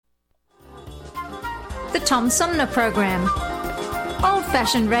The Tom Sumner Program.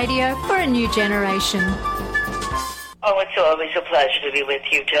 Old-fashioned radio for a new generation. Oh, it's always a pleasure to be with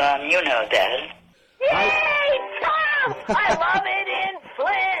you, Tom. You know that. Yay, Tom! I love it in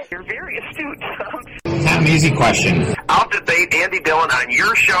Flint! You're very astute, Tom. Not an easy question. I'll debate Andy Dillon on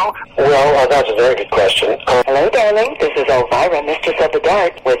your show. Well, that's a very good question. Hello, darling. This is Elvira, Mistress of the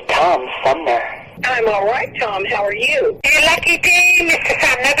Dark, with Tom Sumner. I'm all right, Tom. How are you? Hey, lucky day, Mr.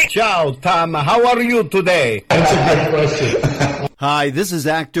 Sumner. Ciao, Tom. How are you today? That's a good question. Hi, this is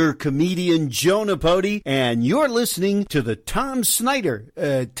actor, comedian Joe Napodi, and you're listening to the Tom Smothers.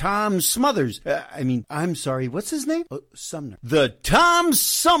 I'm sorry, what's his name? Oh, Sumner. The Tom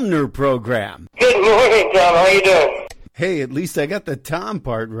Sumner Program. Good morning, Tom. How you doing? Hey, at least I got the Tom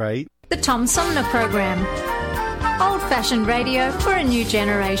part right. The Tom Sumner Program. Old-fashioned radio for a new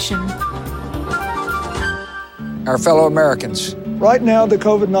generation. Our fellow Americans. Right now, the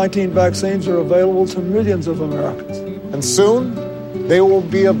COVID-19 vaccines are available to millions of Americans. And soon, they will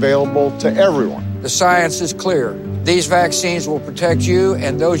be available to everyone. The science is clear. These vaccines will protect you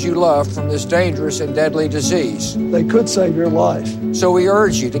and those you love from this dangerous and deadly disease. They could save your life. So we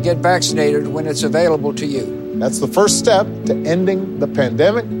urge you to get vaccinated when it's available to you. That's the first step to ending the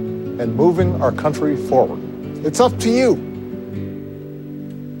pandemic and moving our country forward. It's up to you.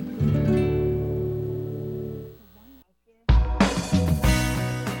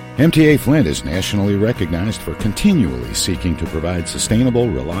 MTA Flint is nationally recognized for continually seeking to provide sustainable,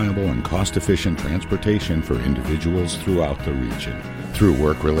 reliable, and cost-efficient transportation for individuals throughout the region. Through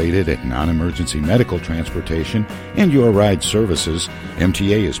work-related and non-emergency medical transportation and Your Ride services,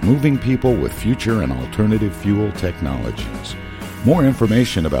 MTA is moving people with future and alternative fuel technologies. More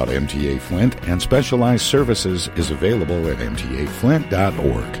information about MTA Flint and specialized services is available at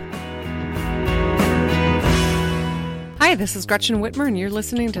mtaflint.org. Hi, this is Gretchen Whitmer, and you're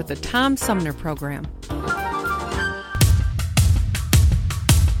listening to the Tom Sumner Program.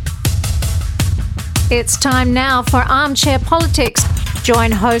 It's time now for Armchair Politics.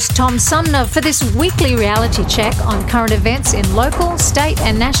 Join host Tom Sumner for this weekly reality check on current events in local, state,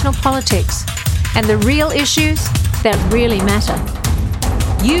 and national politics, and the real issues that really matter.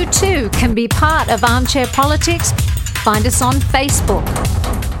 You too can be part of Armchair Politics. Find us on Facebook.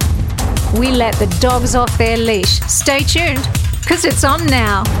 We let the dogs off their leash. Stay tuned, because it's on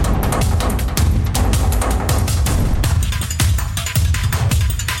now.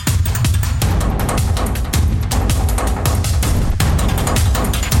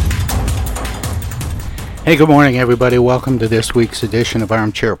 Hey, good morning, everybody. Welcome to this week's edition of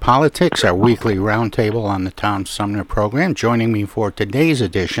Armchair Politics, our weekly roundtable on the Tom Sumner Program. Joining me for today's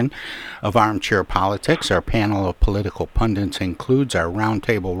edition of Armchair Politics, our panel of political pundits includes our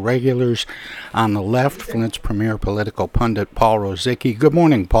roundtable regulars. On the left, Flint's premier political pundit, Paul Rosicki. Good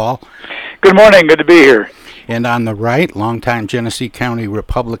morning, Paul. Good morning. Good to be here. And on the right, longtime Genesee County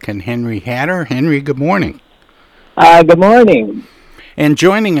Republican Henry Hatter. Henry, good morning. Good morning. And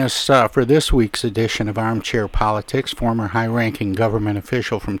joining us for this week's edition of Armchair Politics, former high-ranking government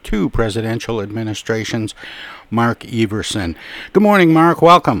official from 2 presidential administrations, Mark Everson. Good morning, Mark.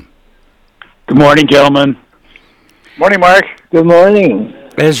 Welcome. Good morning, gentlemen. Morning, Mark. Good morning.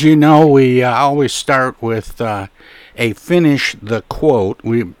 As you know, we always start with a finish the quote.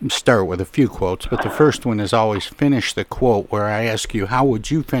 We start with a few quotes, but the first one is always finish the quote, where I ask you, how would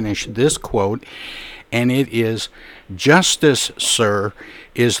you finish this quote? And it is, justice, sir,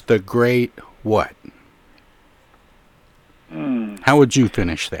 is the great what? How would you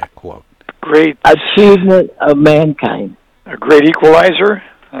finish that quote? Great achievement of mankind. A great equalizer?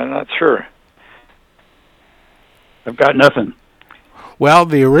 I'm not sure. I've got nothing. Well,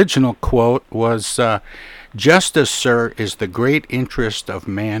 the original quote was, justice, sir, is the great interest of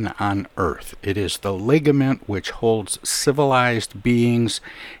man on earth. It is the ligament which holds civilized beings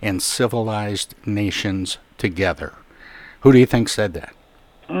and civilized nations together. Who do you think said that?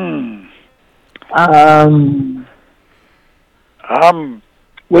 I'm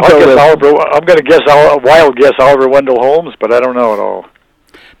going to guess a wild guess Oliver Wendell Holmes, but I don't know at all.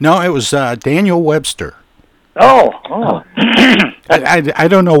 No, it was Daniel Webster. Oh. I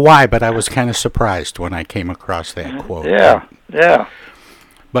don't know why, but I was kind of surprised when I came across that quote. Yeah.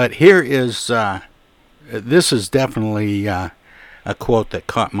 But here is, this is definitely a quote that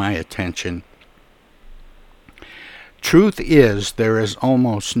caught my attention. Truth is, there is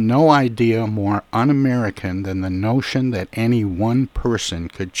almost no idea more un-American than the notion that any one person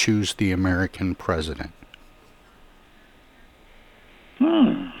could choose the American president.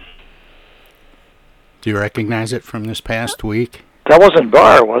 Do you recognize it from this past week? That wasn't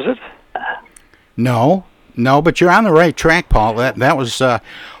Barr, was it? No, No, but you're on the right track, Paul. That was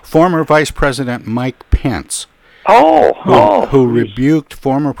former Vice President Mike Pence. Who rebuked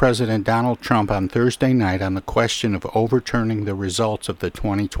former President Donald Trump on Thursday night on the question of overturning the results of the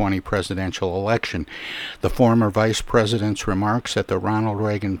 2020 presidential election. The former vice president's remarks at the Ronald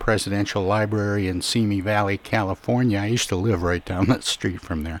Reagan Presidential Library in Simi Valley, California, I used to live right down the street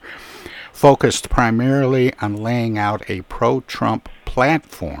from there, focused primarily on laying out a pro-Trump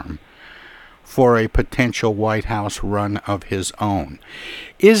platform for a potential White House run of his own.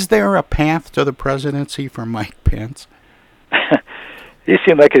 Is there a path to the presidency for Mike Pence? He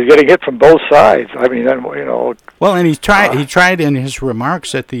seemed like he's getting hit from both sides. I mean, you know. Well, and he tried in his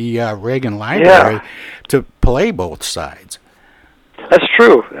remarks at the Reagan Library to play both sides. That's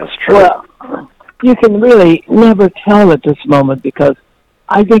true. Well, you can really never tell at this moment because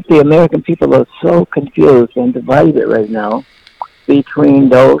I think the American people are so confused and divided right now between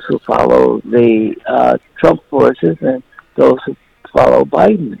those who follow the Trump forces and those who follow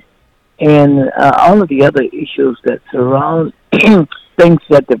Biden. And all of the other issues that surround things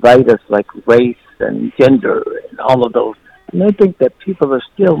that divide us, like race and gender and all of those. And I think that people are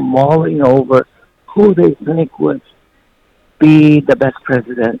still mulling over who they think would be the best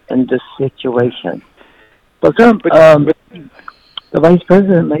president in this situation. But the vice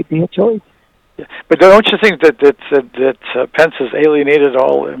president might be a choice. But don't you think that Pence has alienated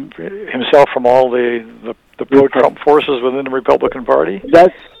himself from all the pro-Trump forces within the Republican Party?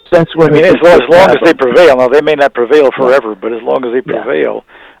 That's what. I mean, as long as they prevail. Now they may not prevail forever, but as long as they prevail,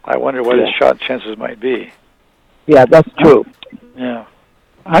 I wonder what his chances might be. Yeah, that's true. Yeah,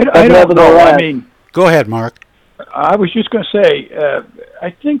 I don't know. I mean, go ahead, Mark. I was just going to say,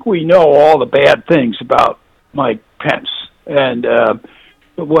 I think we know all the bad things about Mike Pence, and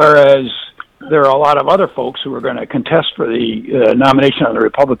whereas there are a lot of other folks who are going to contest for the nomination on the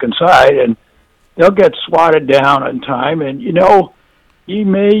Republican side, and they'll get swatted down in time. And, you know, he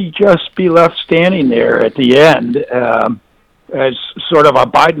may just be left standing there at the end as sort of a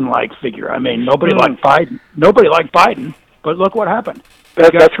Biden-like figure. I mean, nobody liked Biden, but look what happened.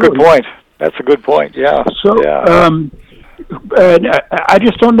 That's a good point. That's a good point, yeah. So, and I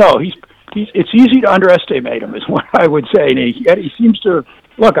just don't know. It's easy to underestimate him, is what I would say. And he seems to...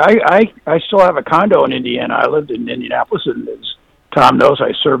 Look, I still have a condo in Indiana. I lived in Indianapolis, and as Tom knows,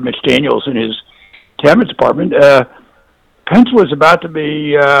 I served Mitch Daniels in his cabinet department. Pence was about to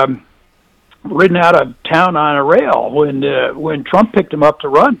be ridden out of town on a rail when Trump picked him up to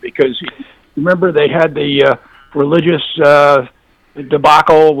run, because remember they had the religious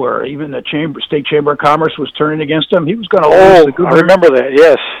debacle where even the state chamber of commerce was turning against him. He was going to lose. I remember that.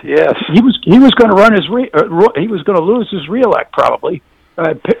 Yes. He was going to run he was going to lose his reelect probably.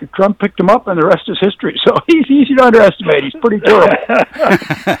 Trump picked him up, and the rest is history. So he's easy to underestimate. He's pretty durable.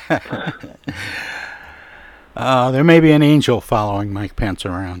 There may be an angel following Mike Pence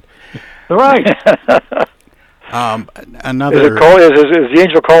around. Right. Another. Is the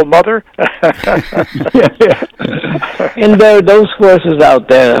angel called Mother? And there are those forces out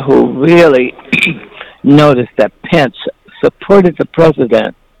there who really noticed that Pence supported the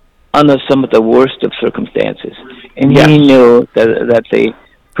president under some of the worst of circumstances. And he knew that the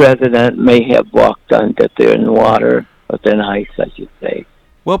president may have walked on thin water, or thin ice, I should say.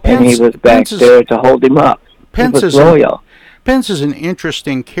 Well, Pence, and he was back there to hold him up. Pence is loyal. Pence is an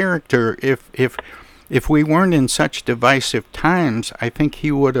interesting character. If we weren't in such divisive times, I think he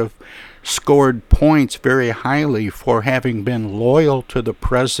would have scored points very highly for having been loyal to the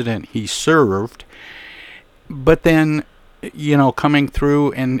president he served, but then, you know, coming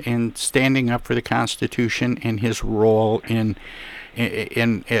through and standing up for the Constitution and his role in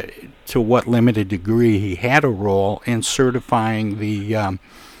to what limited degree he had a role in certifying the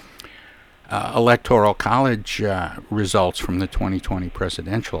Electoral College results from the 2020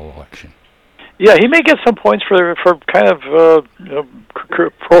 presidential election. Yeah, he may get some points for kind of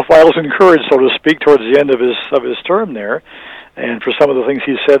profiles in courage, so to speak, towards the end of his term there, and for some of the things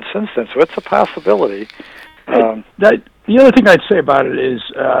he's said since then. So it's a possibility. The other thing I'd say about it is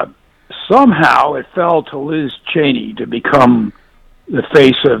somehow it fell to Liz Cheney to become the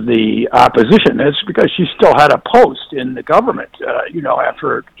face of the opposition. That's because she still had a post in the government,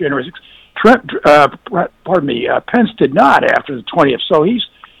 after January 6th. Pence did not after the 20th. So he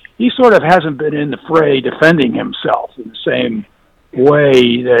sort of hasn't been in the fray defending himself in the same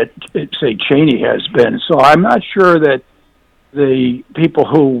way that, say, Cheney has been. So I'm not sure that the people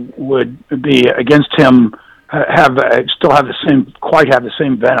who would be against him still have the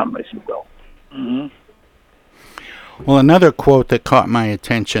same venom, if you will. Mm-hmm. Well, another quote that caught my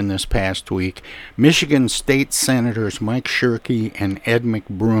attention this past week, Michigan State Senators Mike Shirkey and Ed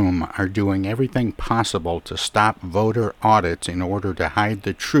McBroom are doing everything possible to stop voter audits in order to hide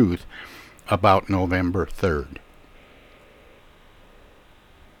the truth about November 3rd.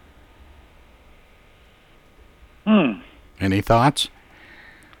 Any thoughts?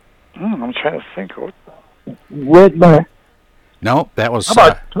 I'm trying to think. Whitmer. No, that was...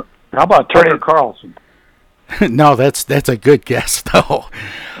 How about Tucker Carlson? No, that's a good guess, though.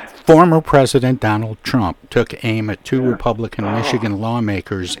 Former President Donald Trump took aim at two Republican Michigan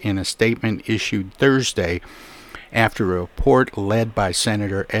lawmakers in a statement issued Thursday after a report led by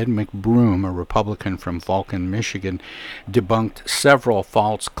Senator Ed McBroom, a Republican from Vulcan, Michigan, debunked several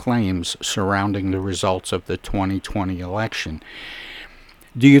false claims surrounding the results of the 2020 election.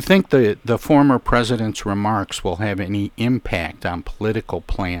 Do you think the former president's remarks will have any impact on political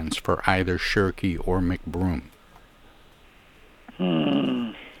plans for either Shirkey or McBroom?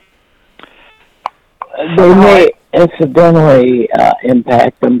 They may incidentally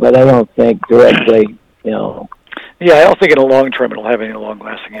impact them, but I don't think directly, Yeah, I don't think in the long term it'll have any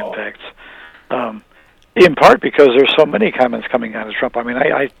long-lasting impacts. In part because there's so many comments coming out of Trump. I mean,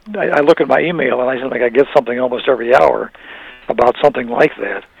 I look at my email and I seem like I get something almost every hour about something like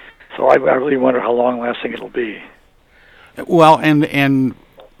that. So I really wonder how long-lasting it'll be. Well, and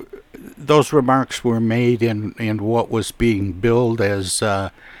those remarks were made in what was being billed as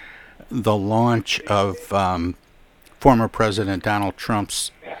the launch of former President Donald Trump's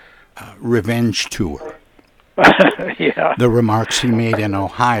revenge tour. Yeah. The remarks he made in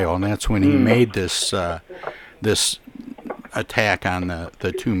Ohio, and that's when he made this this attack on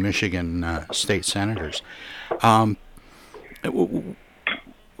the two Michigan state senators.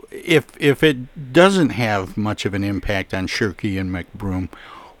 If it doesn't have much of an impact on Shirkey and McBroom,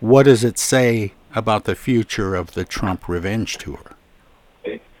 what does it say about the future of the Trump revenge tour?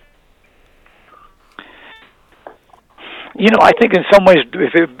 I think in some ways,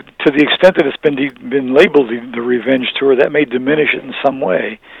 to the extent that it's been labeled the revenge tour, that may diminish it in some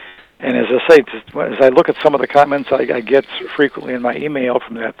way. And as I say, as I look at some of the comments I get frequently in my email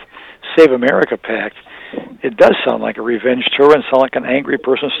from that Save America Pact, it does sound like a revenge tour and sound like an angry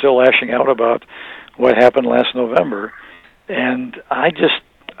person still lashing out about what happened last November. And I just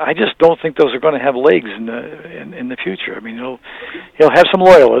don't think those are going to have legs in the future. I mean, he'll have some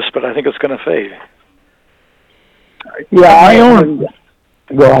loyalists, but I think it's going to fade. Yeah,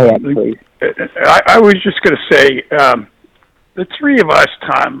 Go ahead, please. I was just going to say, the three of us,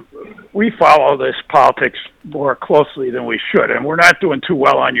 Tom, we follow this politics more closely than we should, and we're not doing too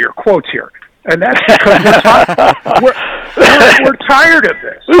well on your quotes here. And that's because we're tired of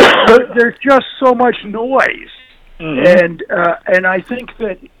this. There's just so much noise. Mm-hmm. And I think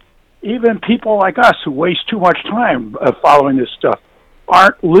that even people like us who waste too much time following this stuff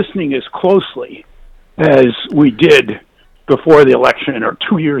aren't listening as closely as we did before the election, or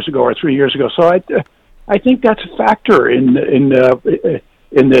 2 years ago, or 3 years ago. So I think that's a factor in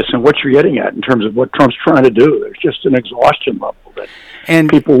this and what you're getting at in terms of what Trump's trying to do. There's just an exhaustion level that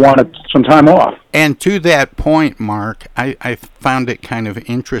people wanted some time off. And to that point, Mark, I found it kind of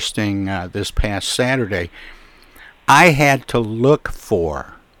interesting this past Saturday. I had to look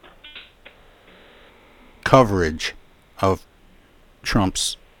for coverage of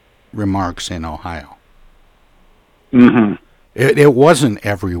Trump's remarks in Ohio. Mm-hmm. It wasn't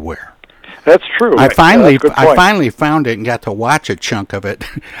everywhere. That's true. I finally found it and got to watch a chunk of it.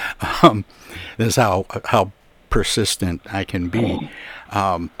 This is how persistent I can be.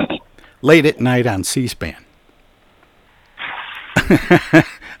 Late at night on C-SPAN.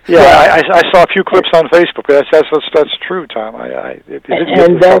 Yeah, I saw a few clips on Facebook. That's true, Tom.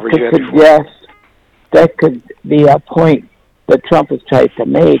 That could be a point that Trump has tried to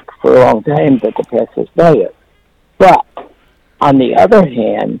make for a long time, that the press has done it. But on the other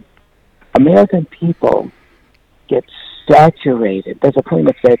hand, American people get saturated. There's a point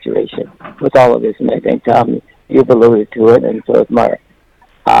of saturation with all of this, and I think, Tom, you've alluded to it, and so has Mark,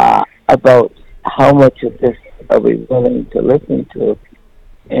 about how much of this are we willing to listen to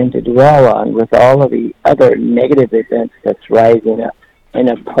and to dwell on with all of the other negative events that's rising up and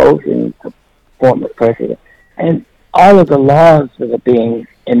opposing the former president. And all of the laws that are being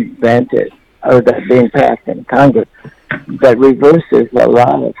invented or that are being passed in Congress that reverses a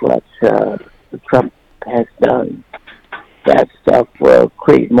lot of what Trump has done. That stuff will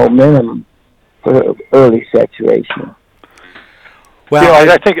create momentum for early saturation. Well,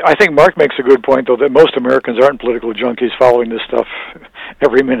 I think Mark makes a good point, though, that most Americans aren't political junkies following this stuff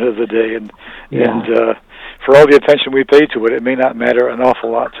every minute of the day, and for all the attention we pay to it, it may not matter an awful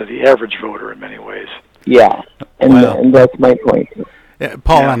lot to the average voter in many ways. Yeah, And that's my point.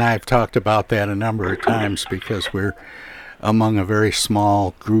 Paul and I have talked about that a number of times because we're among a very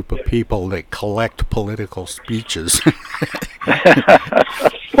small group of people that collect political speeches.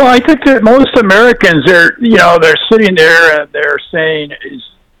 Well, I think that most Americans they're sitting there and they're saying,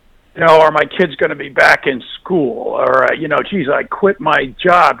 are my kids going to be back in school? Or, geez, I quit my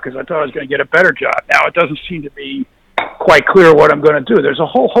job because I thought I was going to get a better job. Now it doesn't seem to be quite clear what I'm going to do. There's a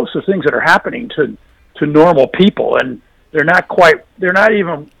whole host of things that are happening to normal people, and they're not worried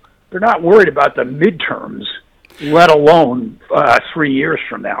about the midterms, let alone 3 years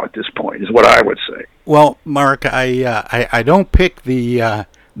from now at this point, is what I would say. Well, Mark, I don't pick the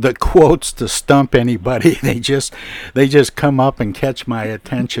quotes to stump anybody. They just come up and catch my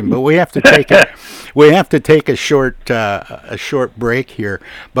attention. But we have to take a short break here.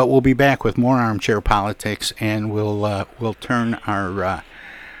 But we'll be back with more Armchair Politics, and we'll turn our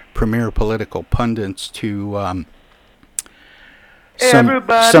premier political pundits to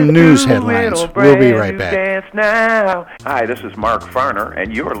some news headlines. We'll be right back. Hi, this is Mark Farner,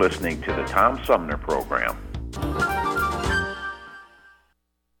 and you're listening to the Tom Sumner Program.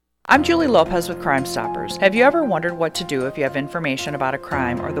 I'm Julie Lopez with Crime Stoppers. Have you ever wondered what to do if you have information about a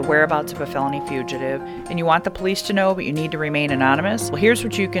crime or the whereabouts of a felony fugitive and you want the police to know but you need to remain anonymous? Well, here's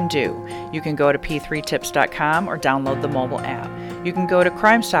what you can do. You can go to p3tips.com or download the mobile app. You can go to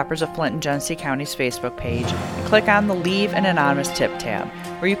Crime Stoppers of Flint and Genesee County's Facebook page and click on the Leave an Anonymous Tip tab,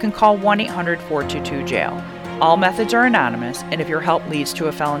 or you can call 1-800-422-JAIL. All methods are anonymous, and if your help leads to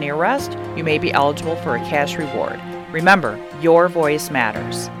a felony arrest, you may be eligible for a cash reward. Remember, your voice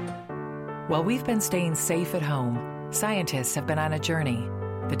matters. While we've been staying safe at home, scientists have been on a journey.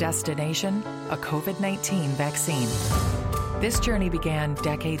 The destination, a COVID-19 vaccine. This journey began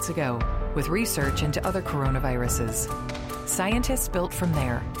decades ago with research into other coronaviruses. Scientists built from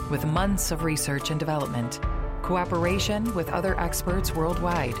there with months of research and development, cooperation with other experts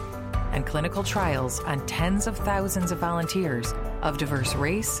worldwide, and clinical trials on tens of thousands of volunteers of diverse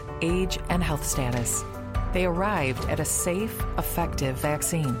race, age, and health status. They arrived at a safe, effective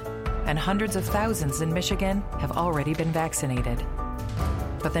vaccine, and hundreds of thousands in Michigan have already been vaccinated.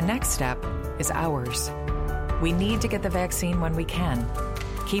 But the next step is ours. We need to get the vaccine when we can.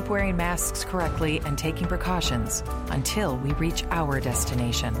 Keep wearing masks correctly and taking precautions until we reach our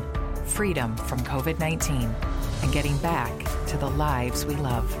destination, freedom from COVID-19, and getting back to the lives we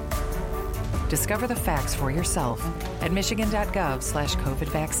love. Discover the facts for yourself at michigan.gov/COVID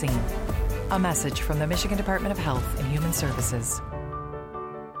vaccine. A message from the Michigan Department of Health and Human Services.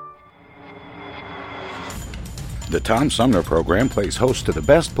 The Tom Sumner Program plays host to the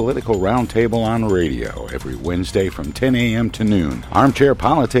best political roundtable on radio every Wednesday from 10 a.m. to noon. Armchair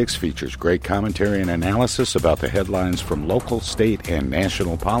Politics features great commentary and analysis about the headlines from local, state, and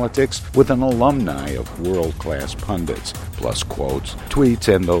national politics with an alumni of world-class pundits, plus quotes, tweets,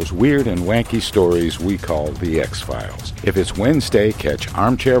 and those weird and wacky stories we call the X-Files. If it's Wednesday, catch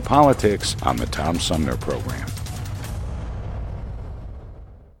Armchair Politics on the Tom Sumner Program.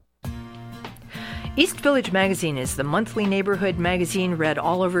 East Village Magazine is the monthly neighborhood magazine read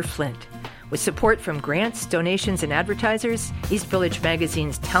all over Flint. With support from grants, donations, and advertisers, East Village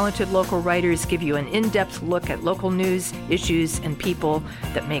Magazine's talented local writers give you an in-depth look at local news, issues, and people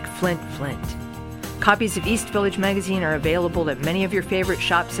that make Flint, Flint. Copies of East Village Magazine are available at many of your favorite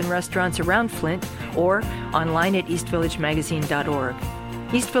shops and restaurants around Flint or online at eastvillagemagazine.org.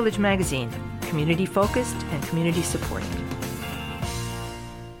 East Village Magazine, community-focused and community-supported.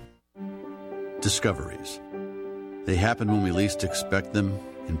 Discoveries. They happen when we least expect them,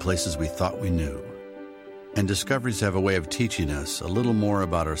 in places we thought we knew. And discoveries have a way of teaching us a little more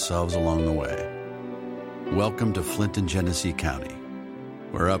about ourselves along the way. Welcome to Flint and Genesee County,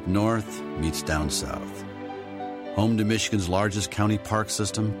 where up north meets down south. Home to Michigan's largest county park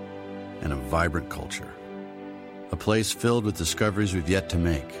system and a vibrant culture. A place filled with discoveries we've yet to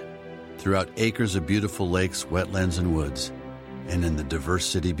make, throughout acres of beautiful lakes, wetlands, and woods, and in the diverse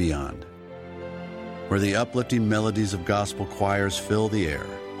city beyond. Where the uplifting melodies of gospel choirs fill the air,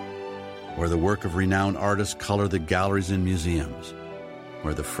 where the work of renowned artists color the galleries and museums,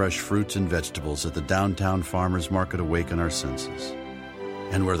 where the fresh fruits and vegetables at the downtown farmers market awaken our senses,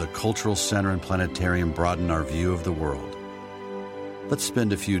 and where the cultural center and planetarium broaden our view of the world. Let's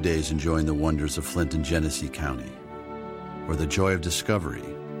spend a few days enjoying the wonders of Flint and Genesee County, where the joy of discovery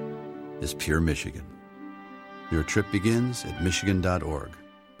is pure Michigan. Your trip begins at michigan.org.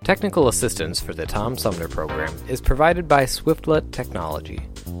 Technical assistance for the Tom Sumner Program is provided by Swiftlet Technology,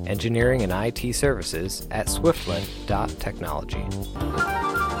 engineering and IT services at swiftlet.technology.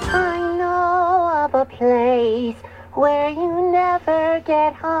 I know of a place where you never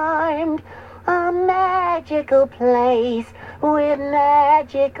get harmed, a magical place with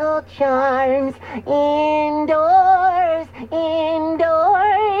magical charms. Indoors,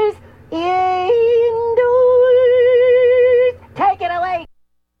 indoors, indoors. Take it away.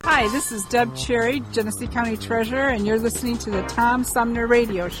 Hi, this is Deb Cherry, Genesee County Treasurer, and you're listening to the Tom Sumner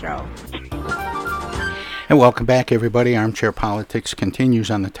Radio Show. And welcome back, everybody. Armchair Politics continues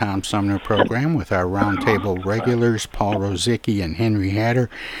on the Tom Sumner program with our roundtable regulars, Paul Rosicki and Henry Hatter,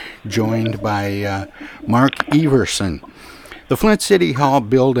 joined by Mark Everson. The Flint City Hall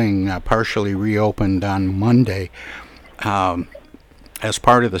building partially reopened on Monday. As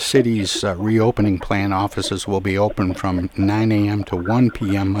part of the city's reopening plan, offices will be open from 9 a.m. to 1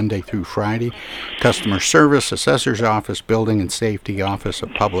 p.m. Monday through Friday. Customer service, assessor's office, building and safety, office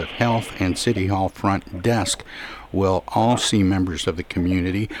of public health, and City Hall front desk will all see members of the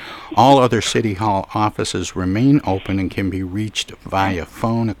community. All other City Hall offices remain open and can be reached via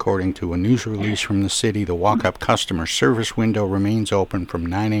phone. According to a news release from the city, the walk-up customer service window remains open from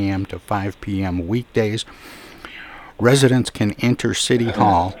 9 a.m. to 5 p.m. weekdays. Residents can enter City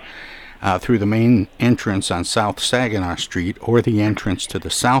Hall through the main entrance on South Saginaw Street or the entrance to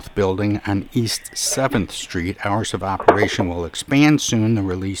the South Building on East 7th Street. Hours of operation will expand soon, the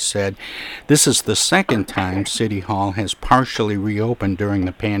release said. This is the second time City Hall has partially reopened during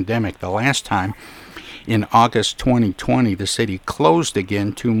the pandemic. The last time, in August 2020, the city closed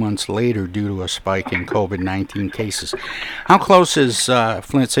again 2 months later due to a spike in COVID-19 cases. How close is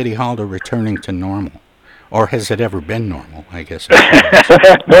Flint City Hall to returning to normal? Or has it ever been normal, I guess?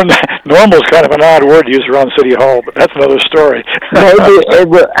 Normal is kind of an odd word to use around City Hall, but that's another story. Maybe it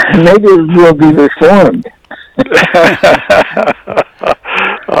will be reformed.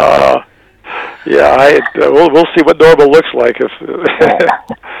 We'll see what normal looks like.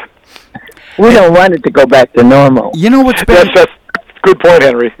 We don't want it to go back to normal. You know what's been... That's good point,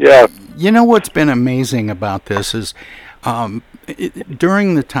 Henry. Yeah. You know what's been amazing about this is...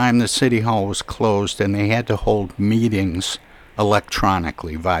 during the time the City Hall was closed and they had to hold meetings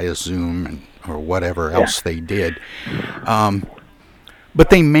electronically via Zoom or whatever else they did, but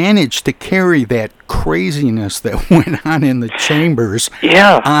they managed to carry that craziness that went on in the chambers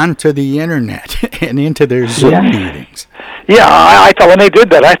onto the internet and into their Zoom meetings. Yeah, I thought when they did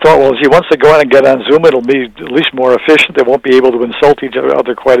that, I thought, well, gee, once they go in and get on Zoom, it'll be at least more efficient. They won't be able to insult each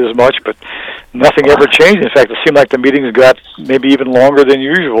other quite as much, but nothing ever changed. In fact, it seemed like the meetings got maybe even longer than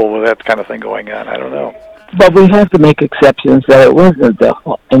usual with that kind of thing going on. I don't know. But we have to make exceptions that it wasn't the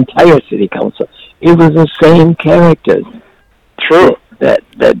entire city council. It was the same characters. True. That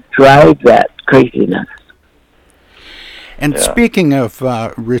drive that craziness. And speaking of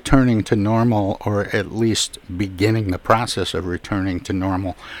returning to normal, or at least beginning the process of returning to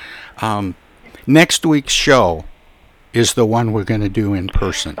normal, next week's show is the one we're going to do in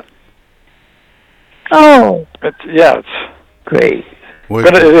person. Oh, it's great.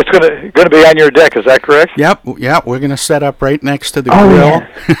 It's going to be on your deck. Is that correct? Yep. We're going to set up right next to the grill,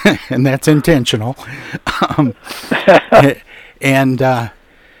 and that's intentional.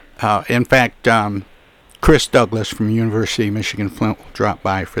 In fact, Chris Douglas from University of Michigan Flint will drop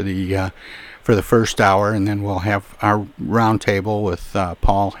by for the first hour, and then we'll have our roundtable with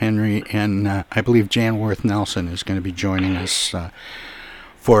Paul, Henry, and I believe Jan Worth Nelson is going to be joining us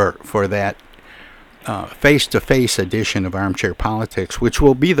for that face-to-face edition of Armchair Politics, which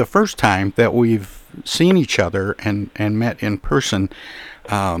will be the first time that we've seen each other and met in person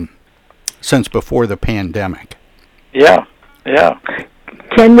since before the pandemic. Yeah.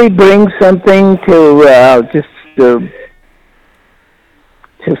 Can we bring something to just to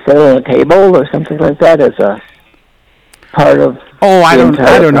sit on a table or something like that as a part of? Oh, I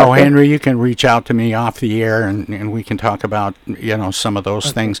don't know, Henry. You can reach out to me off the air, and we can talk about some of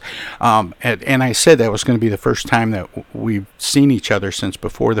those things. And I said that was going to be the first time that we've seen each other since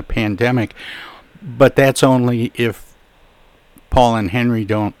before the pandemic, but that's only if Paul and Henry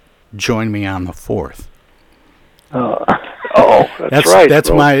don't join me on the 4th. That's right.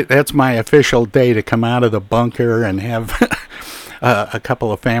 That's my official day to come out of the bunker and have a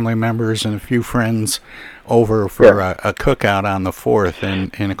couple of family members and a few friends over for a cookout on the 4th,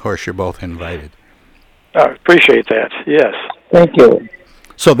 and of course you're both invited. I appreciate that. Yes. Thank you.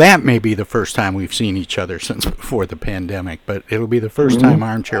 So that may be the first time we've seen each other since before the pandemic, but it'll be the first time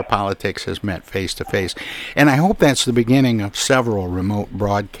Armchair Politics has met face to face, and I hope that's the beginning of several remote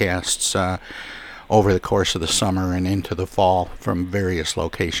broadcasts over the course of the summer and into the fall from various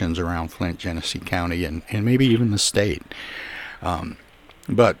locations around Flint, Genesee County, and maybe even the state.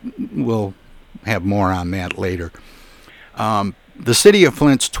 But we'll have more on that later. The City of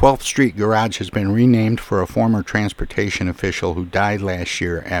Flint's 12th Street garage has been renamed for a former transportation official who died last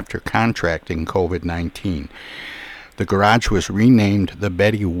year after contracting COVID-19. The garage was renamed the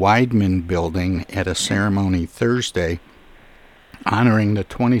Betty Weidman Building at a ceremony Thursday, honoring the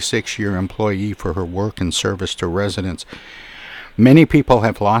 26-year employee for her work and service to residents. Many people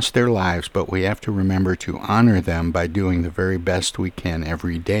have lost their lives, but we have to remember to honor them by doing the very best we can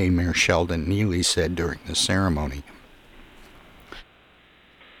every day, Mayor Sheldon Neely said during the ceremony.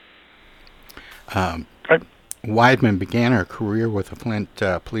 Weidman began her career with the Flint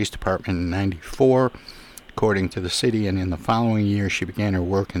Police Department in '94, according to the city, and in the following year she began her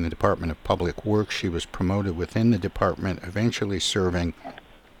work in the Department of Public Works. She was promoted within the department, eventually serving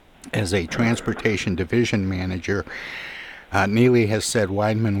as a transportation division manager. Neely has said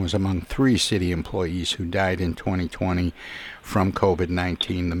Weidman was among 3 city employees who died in 2020 from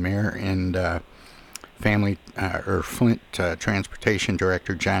COVID-19. The mayor and Flint Transportation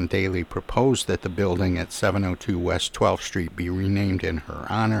Director John Daly proposed that the building at 702 West 12th Street be renamed in her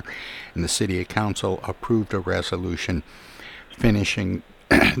honor, and the City Council approved a resolution finishing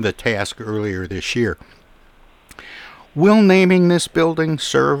the task earlier this year. Will naming this building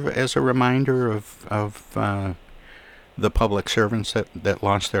serve as a reminder of the public servants that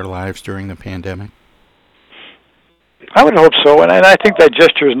lost their lives during the pandemic? I would hope so, and I think that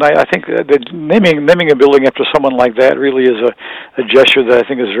gesture is nice. I think that naming a building after someone like that really is a gesture that I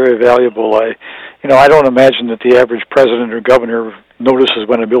think is very valuable. I don't imagine that the average president or governor notices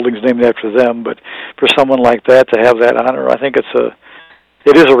when a building's named after them, but for someone like that to have that honor, I think it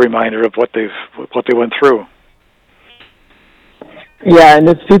is a reminder of what they went through. Yeah, and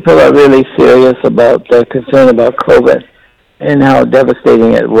if people are really serious about their concern about COVID and how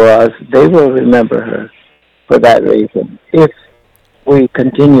devastating it was, they will remember her for that reason. If we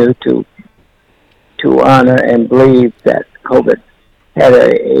continue to honor and believe that COVID had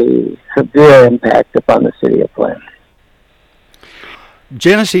a severe impact upon the city of Flint.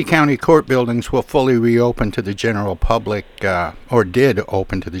 Genesee County court buildings will fully reopen to the general public, or did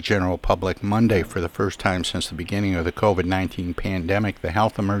open to the general public Monday for the first time since the beginning of the COVID-19 pandemic. The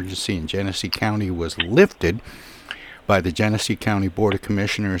health emergency in Genesee County was lifted by the Genesee County Board of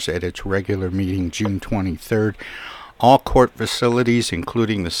Commissioners at its regular meeting June 23rd. All court facilities,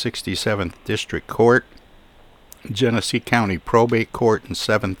 including the 67th District Court, Genesee County Probate Court, and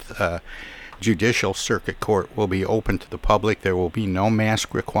 7th Judicial Circuit Court, will be open to the public. There will be no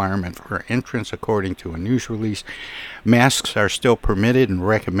mask requirement for entrance, according to a news release. Masks are still permitted and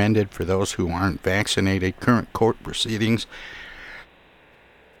recommended for those who aren't vaccinated. Current court proceedings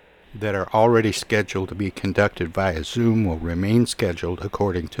that are already scheduled to be conducted via Zoom will remain scheduled,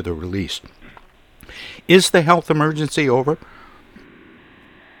 according to the release. Is the health emergency over?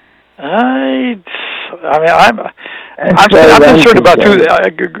 I'm concerned about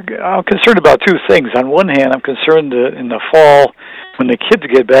I'm concerned about two things. On one hand, I'm concerned that in the fall, when the kids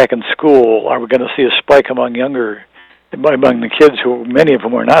get back in school, are we going to see a spike among the kids who many of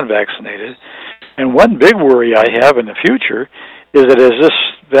them are not vaccinated? And one big worry I have in the future is that as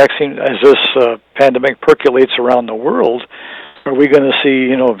this pandemic percolates around the world, are we going to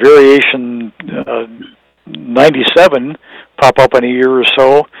see variation 97 pop up in a year or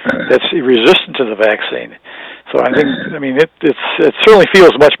so that's resistant to the vaccine? So it certainly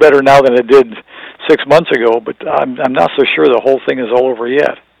feels much better now than it did 6 months ago, but I'm not so sure the whole thing is all over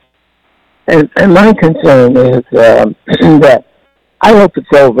yet. And my concern is that I hope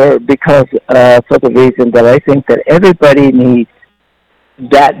it's over because for the reason that I think that everybody needs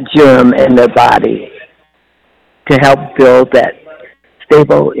that germ in their body to help build that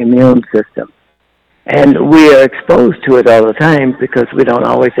stable immune system. And we are exposed to it all the time because we don't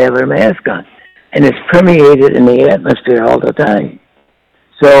always have our mask on. And it's permeated in the atmosphere all the time.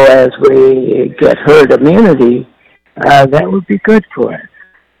 So as we get herd immunity, that would be good for us.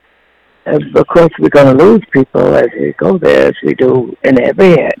 Of course, we're going to lose people as we go there, as we do in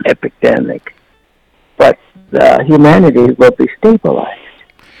every epidemic. But humanity will be stabilized.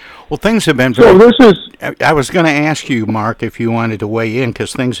 Well, things have been I was going to ask you, Mark, if you wanted to weigh in,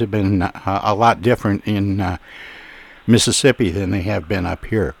 because things have been a lot different in Mississippi than they have been up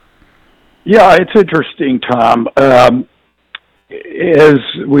here. Yeah, it's interesting, Tom. As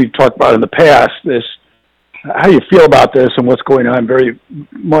we've talked about in the past, how you feel about this and what's going on very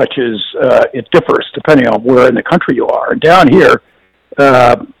much is it differs depending on where in the country you are. And down here,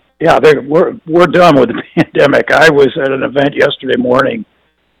 we're done with the pandemic. I was at an event yesterday morning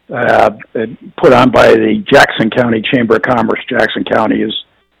put on by the Jackson County Chamber of Commerce. Jackson County is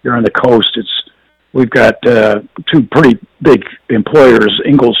here on the coast. We've got two pretty big employers,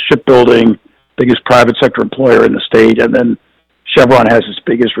 Ingalls Shipbuilding, biggest private sector employer in the state, and then Chevron has its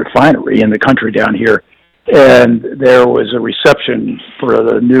biggest refinery in the country down here. And there was a reception for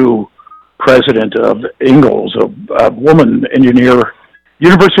the new president of Ingalls, a woman engineer,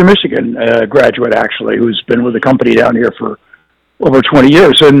 University of Michigan graduate, actually, who's been with the company down here for over 20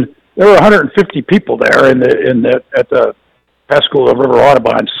 years. And there were 150 people there at the Pascagoula River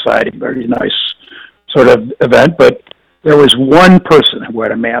Audubon Society. Very nice sort of event. But there was one person who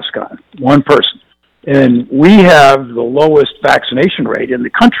had a mask on, one person. And we have the lowest vaccination rate in the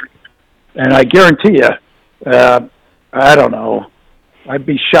country. And I guarantee you, I don't know, I'd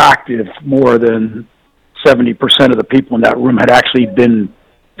be shocked if more than 70% of the people in that room had actually been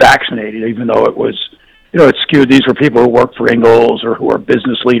vaccinated, even though it was, it's skewed. These were people who work for Ingalls or who are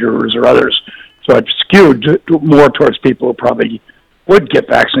business leaders or others. So it's skewed more towards people who probably would get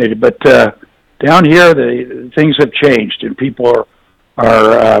vaccinated. But down here, things have changed, and people are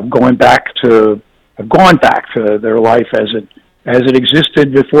have gone back to their life as it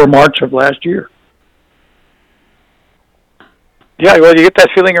existed before March of last year. Yeah, well, you get that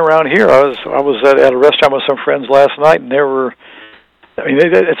feeling around here. I was at a restaurant with some friends last night, and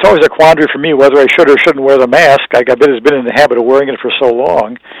it's always a quandary for me whether I should or shouldn't wear the mask. I've been in the habit of wearing it for so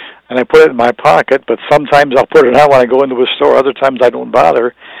long, and I put it in my pocket, but sometimes I'll put it on when I go into a store. Other times I don't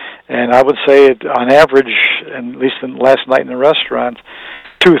bother. And I would say, on average, and at least last night in the restaurant,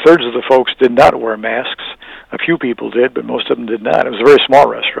 2/3 of the folks did not wear masks. A few people did, but most of them did not. It was a very small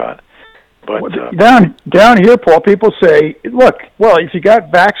restaurant. But down here, Paul, people say, look, well, if you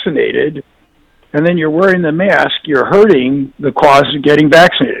got vaccinated and then you're wearing the mask, you're hurting the cause of getting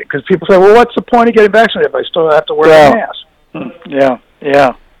vaccinated. Because people say, well, what's the point of getting vaccinated if I still have to wear the mask? Yeah.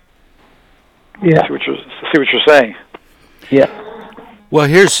 See what you're saying. Yeah. Well,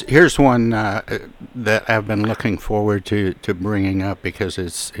 here's one that I've been looking forward to bringing up because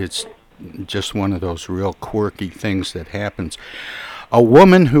it's just one of those real quirky things that happens. A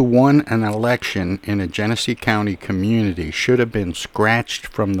woman who won an election in a Genesee County community should have been scratched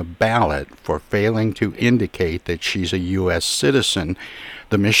from the ballot for failing to indicate that she's a U.S. citizen,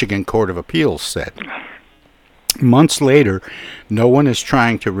 the Michigan Court of Appeals said. Months later, no one is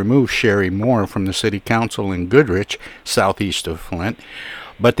trying to remove Sherry Moore from the city council in Goodrich, southeast of Flint,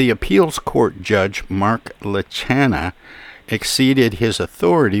 but the appeals court judge, Mark Lechana, exceeded his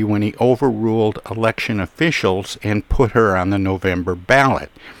authority when he overruled election officials and put her on the November ballot.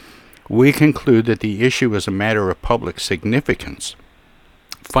 We conclude that the issue is a matter of public significance.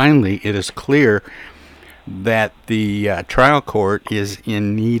 Finally, it is clear that the trial court is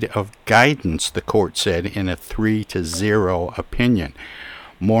in need of guidance, the court said in a 3-0 opinion.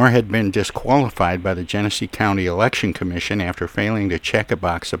 Moore had been disqualified by the Genesee County Election Commission after failing to check a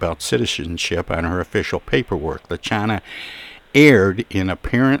box about citizenship on her official paperwork. Lechana erred in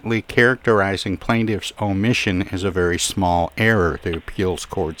apparently characterizing plaintiff's omission as a very small error, the appeals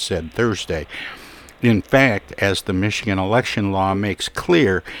court said Thursday. In fact, as the Michigan election law makes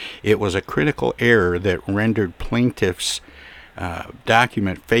clear, it was a critical error that rendered plaintiff's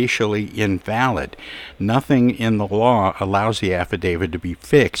document facially invalid. Nothing in the law allows the affidavit to be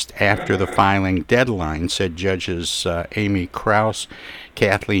fixed after the filing deadline, said Judges Amy Krause,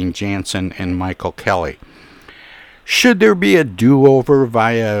 Kathleen Jansen, and Michael Kelly. Should there be a do-over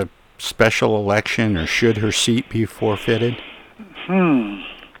via special election, or should her seat be forfeited?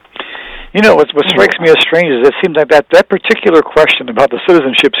 What strikes me as strange is it seems like that particular question about the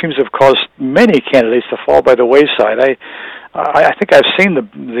citizenship seems to have caused many candidates to fall by the wayside. I think I've seen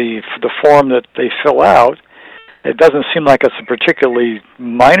the form that they fill out. It doesn't seem like it's a particularly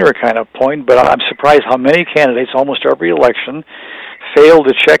minor kind of point, but I'm surprised how many candidates, almost every election, fail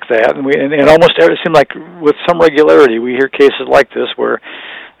to check that. And almost it seems like with some regularity we hear cases like this where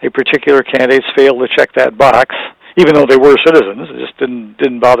a particular candidates fail to check that box, even though they were citizens, just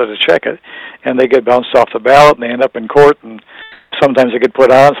didn't bother to check it, and they get bounced off the ballot and they end up in court, and sometimes they get put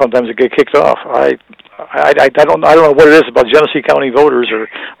on, sometimes they get kicked off. I don't know what it is about Genesee County voters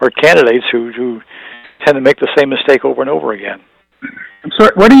or candidates who tend to make the same mistake over and over again. I'm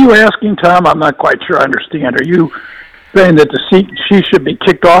sorry, what are you asking, Tom? I'm not quite sure I understand. Are you saying that she should be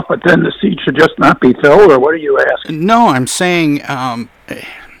kicked off, but then the seat should just not be filled, or what are you asking? No, I'm saying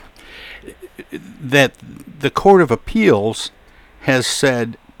that the Court of Appeals has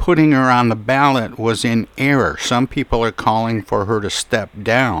said putting her on the ballot was in error. Some people are calling for her to step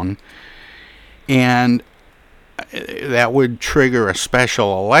down, and that would trigger a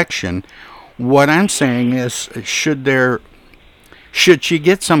special election. What I'm saying is, should she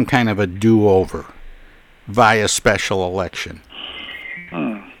get some kind of a do-over via special election?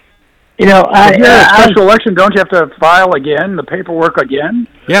 A special election, don't you have to file again, the paperwork again?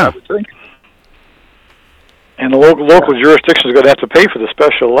 Yeah. I would think. And the local jurisdiction is going to have to pay for the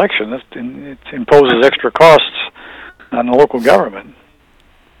special election. It imposes extra costs on the local government.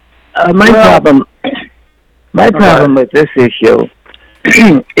 My problem with this issue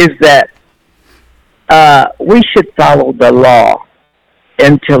is that we should follow the law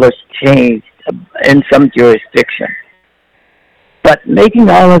until it's changed in some jurisdiction. But making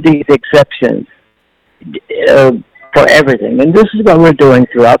all of these exceptions for everything, and this is what we're doing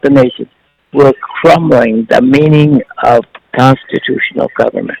throughout the nation, we're crumbling the meaning of constitutional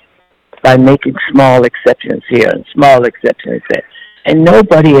government by making small exceptions here and small exceptions there. And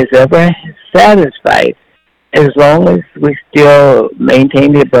nobody is ever satisfied as long as we still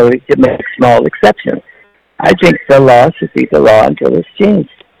maintain the ability to make small exceptions. I think the law should be the law until it's changed.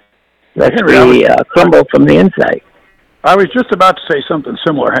 Lest we crumble from the inside. I was just about to say something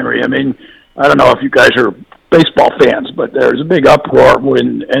similar, Henry. I mean, I don't know if you guys are baseball fans, but there was a big uproar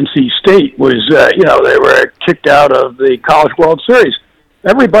when NC State was, they were kicked out of the College World Series.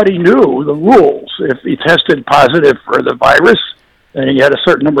 Everybody knew the rules. If you tested positive for the virus and you had a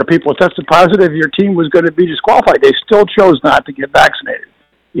certain number of people tested positive, your team was going to be disqualified. They still chose not to get vaccinated.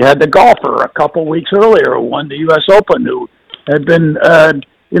 You had the golfer a couple weeks earlier who won the U.S. Open who had been,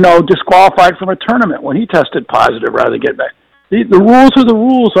 disqualified from a tournament when he tested positive rather than get back. The rules are the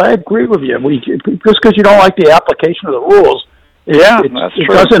rules. I agree with you. Just because you don't like the application of the rules, it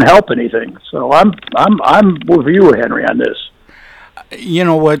doesn't help anything. So I'm with you, Henry, on this. You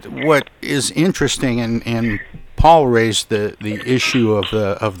know what is interesting, and Paul raised the issue of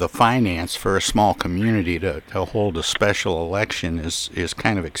the finance for a small community to hold a special election is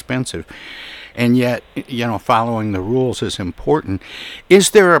kind of expensive. And yet, following the rules is important. Is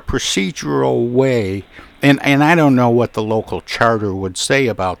there a procedural way, and I don't know what the local charter would say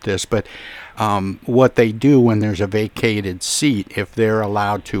about this, but what they do when there's a vacated seat, if they're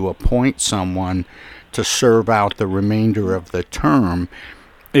allowed to appoint someone to serve out the remainder of the term,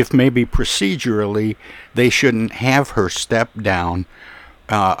 if maybe procedurally they shouldn't have her step down,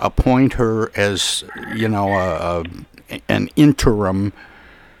 appoint her as, an interim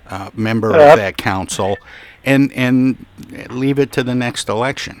member of that council, and leave it to the next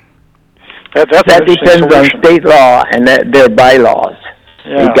election. That depends on state law and their bylaws.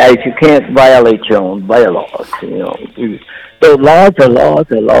 Yeah. You guys, you can't violate your own bylaws. So laws are laws,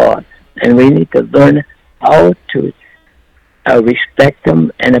 and we need to learn how to respect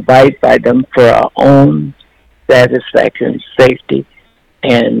them and abide by them for our own satisfaction, safety,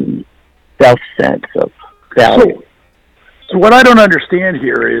 and self-sense of value. So what I don't understand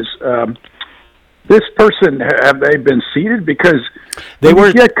here is this person, have they been seated? Because when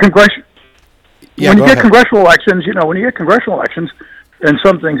you get congressional elections, and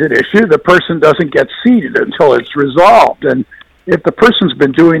something's at issue, the person doesn't get seated until it's resolved. And if the person's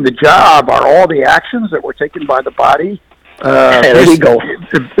been doing the job, are all the actions that were taken by the body illegal?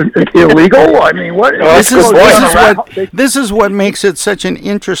 I mean, what? This is what makes it such an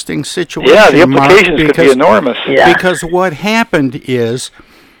interesting situation. Yeah, the implications could be enormous. Yeah. Because what happened is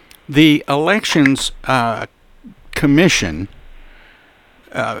the elections commission,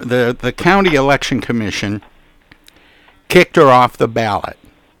 the county election commission, kicked her off the ballot,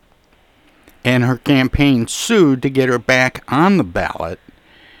 and her campaign sued to get her back on the ballot,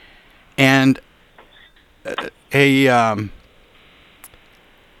 and a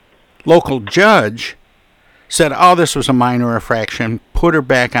local judge said, this was a minor infraction, put her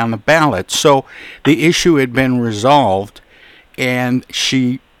back on the ballot. So the issue had been resolved, and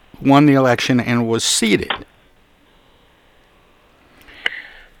she won the election and was seated.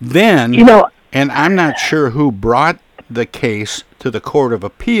 Then, and I'm not sure who brought the case to the Court of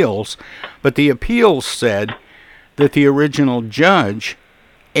Appeals, but the appeals said that the original judge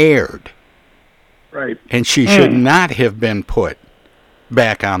erred. Right. And she should not have been put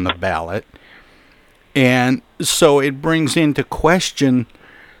back on the ballot. And so it brings into question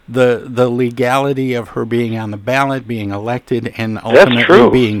the legality of her being on the ballot, being elected, and ultimately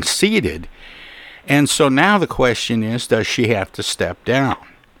being seated. And so now the question is, does she have to step down?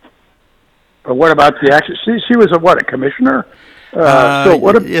 But what about the action? She was a commissioner?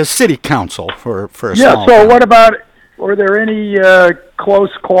 A city council for a small so town. What about, were there any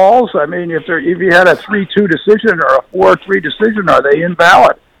close calls? I mean, if you had a 3-2 decision or a 4-3 decision, are they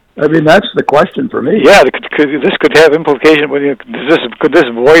invalid? I mean, that's the question for me. Yeah, this could have implications. Could this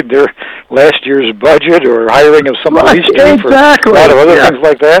void their last year's budget or hiring of somebody? Exactly. A lot of other things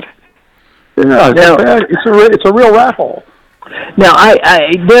like that. Yeah, it's a real rat hole. Now,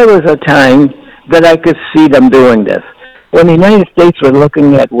 there was a time that I could see them doing this. When the United States was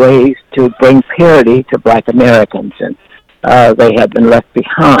looking at ways to bring parity to black Americans and they had been left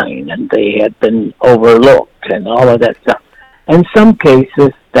behind and they had been overlooked and all of that stuff. In some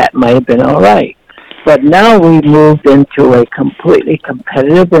cases, that might have been all right. But now we've moved into a completely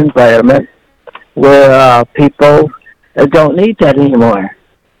competitive environment where people don't need that anymore.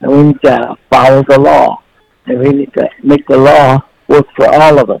 And we need to follow the law. And we need to make the law work for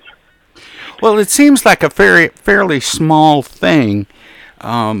all of us. Well, it seems like a fairly small thing.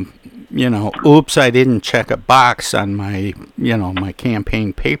 Oops, I didn't check a box on my, my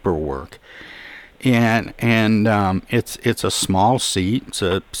campaign paperwork. And it's a small seat. It's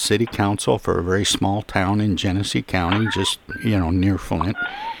a city council for a very small town in Genesee County, just, near Flint.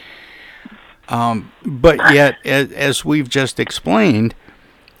 But yet, as we've just explained,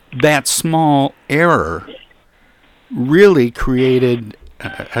 that small error really created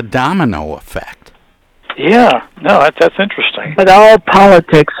a domino effect. Yeah, no, that's interesting. But all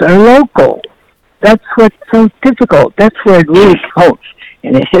politics are local. That's what's so difficult. That's where it really counts,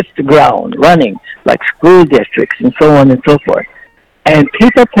 and it hits the ground running, like school districts and so on and so forth. And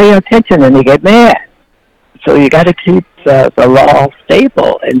people pay attention and they get mad. So you got to keep the law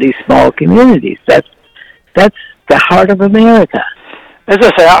stable in these small communities. That's the heart of America. As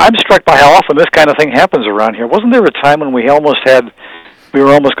I say, I'm struck by how often this kind of thing happens around here. Wasn't there a time when we were almost going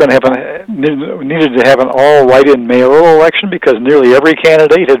to needed to have an all write-in mayoral election because nearly every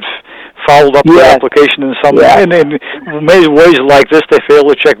candidate had followed up their application in some and in ways like this, they failed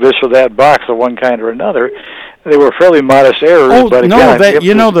to check this or that box of one kind or another. They were fairly modest errors. But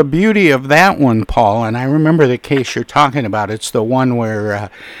again, the beauty of that one, Paul, and I remember the case you're talking about. It's the one where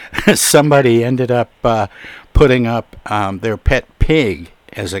somebody ended up putting up their pet pig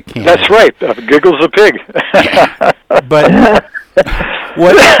as a candidate. That's right. Giggles the pig.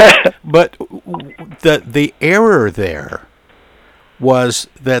 But the error there was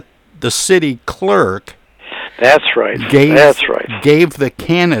that the city clerk gave the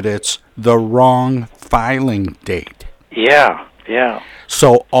candidates the wrong filing date. Yeah.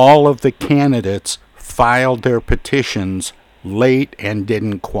 So all of the candidates filed their petitions late and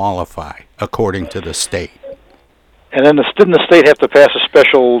didn't qualify, according to the state. And then didn't the state have to pass a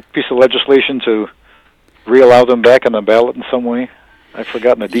special piece of legislation to re-allow them back on the ballot in some way? I've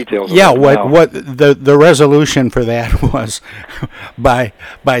forgotten the details. Yeah, what the resolution for that was by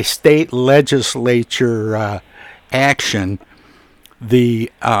state legislature action,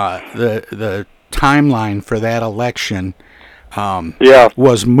 the timeline for that election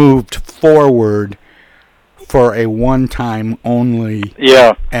was moved forward for a one-time only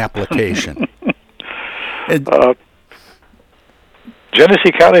application.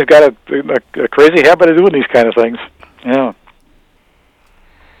 Genesee County's got a crazy habit of doing these kind of things. Yeah.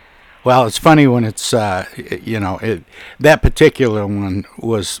 Well, it's funny when it's that particular one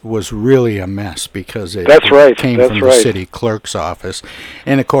was really a mess because it came from the city clerk's office,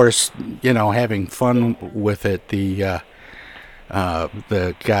 and of course, having fun with it, the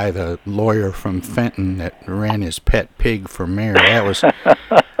guy, the lawyer from Fenton that ran his pet pig for mayor, that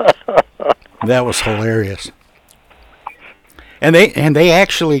was hilarious. And they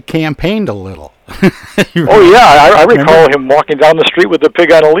actually campaigned a little. I recall him walking down the street with the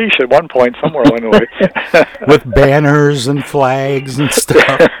pig on a leash at one point somewhere along the way. With banners and flags and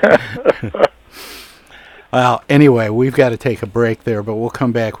stuff. Well, anyway, we've got to take a break there, but we'll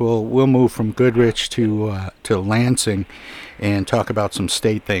come back. We'll move from Goodrich to Lansing and talk about some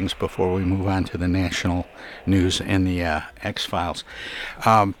state things before we move on to the national news and the X-Files.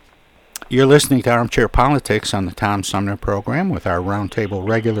 You're listening to Armchair Politics on the Tom Sumner program with our roundtable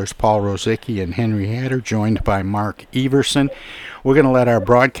regulars Paul Rosicki and Henry Hatter, joined by Mark Everson. We're going to let our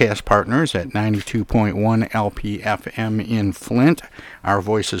broadcast partners at 92.1 LPFM in Flint, Our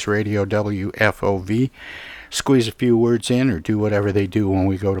Voices Radio WFOV, squeeze a few words in or do whatever they do when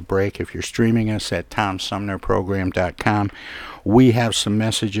we go to break. If you're streaming us at TomSumnerProgram.com, we have some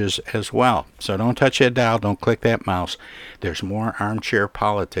messages as well. So don't touch that dial, don't click that mouse. There's more Armchair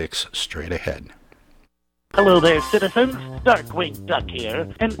Politics straight ahead. Hello there, citizens. Darkwing Duck here,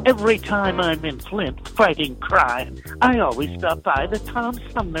 and every time I'm in Flint fighting crime, I always stop by the Tom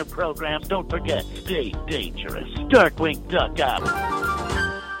Sumner program. Don't forget, stay dangerous. Darkwing Duck out.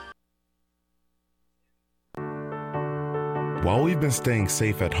 While we've been staying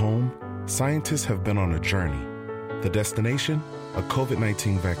safe at home, scientists have been on a journey. The destination? A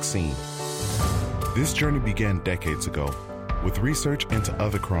COVID-19 vaccine. This journey began decades ago with research into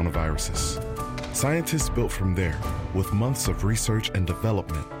other coronaviruses. Scientists built from there with months of research and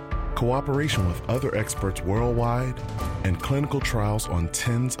development, cooperation with other experts worldwide, and clinical trials on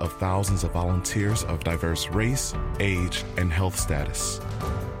tens of thousands of volunteers of diverse race, age, and health status.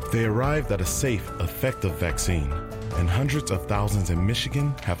 They arrived at a safe, effective vaccine and hundreds of thousands in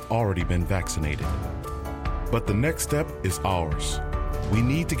Michigan have already been vaccinated. But the next step is ours. We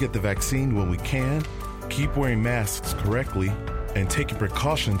need to get the vaccine when we can, keep wearing masks correctly, and taking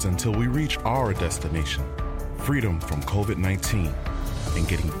precautions until we reach our destination, freedom from COVID-19, and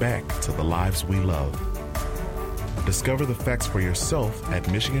getting back to the lives we love. Discover the facts for yourself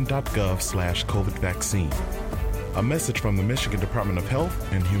at michigan.gov/COVID vaccine. A message from the Michigan Department of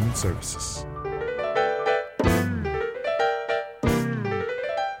Health and Human Services.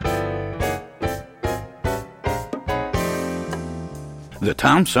 The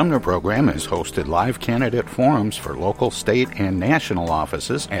Tom Sumner Program has hosted live candidate forums for local, state, and national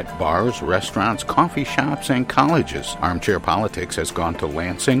offices at bars, restaurants, coffee shops, and colleges. Armchair Politics has gone to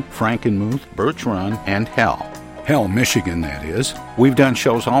Lansing, Frankenmuth, Birch Run, and Hell, Michigan, that is. We've done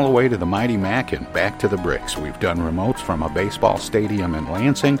shows all the way to the Mighty Mac and back to the Bricks. We've done remotes from a baseball stadium in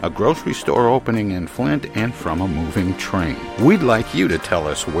Lansing, a grocery store opening in Flint, and from a moving train. We'd like you to tell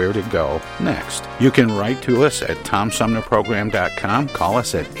us where to go next. You can write to us at TomSumnerProgram.com, call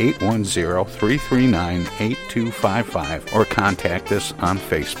us at 810-339-8255, or contact us on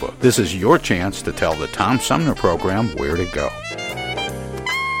Facebook. This is your chance to tell the Tom Sumner Program where to go.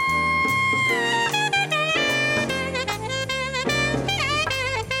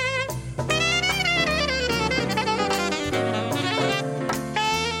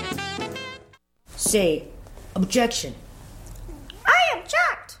 Say, objection. I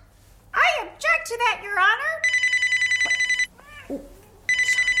object. I object to that, Your Honor.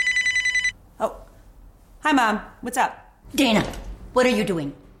 Oh, hi, Mom. What's up? Dana, what are you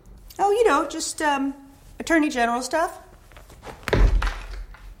doing? Oh, just Attorney General stuff.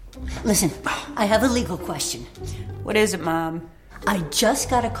 Listen, I have a legal question. What is it, Mom? I just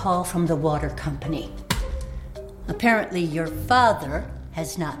got a call from the water company. Apparently, your father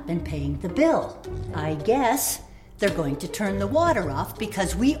has not been paying the bill. I guess they're going to turn the water off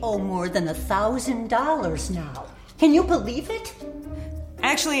because we owe more than $1,000 now. Can you believe it?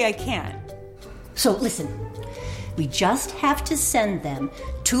 Actually, I can't. So listen, we just have to send them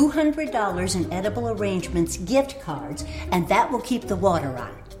 $200 in Edible Arrangements gift cards, and that will keep the water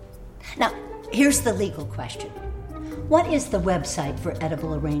on. Now, here's the legal question. What is the website for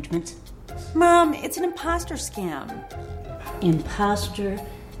Edible Arrangements? Mom, it's an imposter scam. Imposter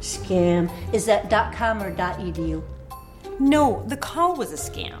scam. Is that .com or .edu? No, the call was a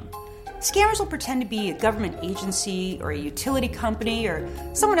scam. Scammers will pretend to be a government agency or a utility company or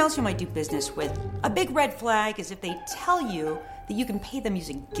someone else you might do business with. A big red flag is if they tell you that you can pay them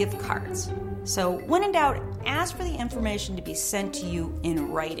using gift cards. So when in doubt, ask for the information to be sent to you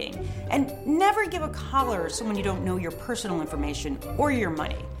in writing. And never give a caller or someone you don't know your personal information or your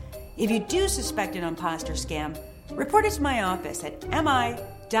money. If you do suspect an imposter scam, report it to my office at mi.gov/AG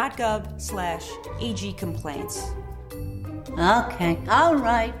complaints. Okay, all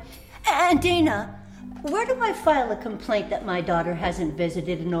right. And Dana, where do I file a complaint that my daughter hasn't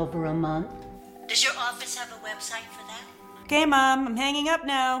visited in over a month? Does your office have a website for that? Okay, Mom, I'm hanging up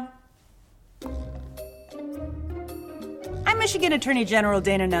now. I'm Michigan Attorney General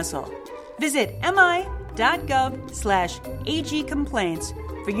Dana Nessel. Visit mi.gov/AG complaints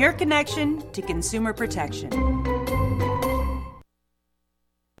for your connection to consumer protection.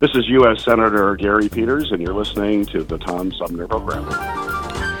 This is U.S. Senator Gary Peters, and you're listening to the Tom Sumner Program.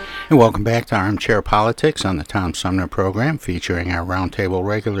 And welcome back to Armchair Politics on the Tom Sumner Program, featuring our roundtable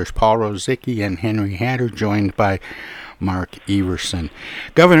regulars Paul Rosicki and Henry Hatter, joined by Mark Everson.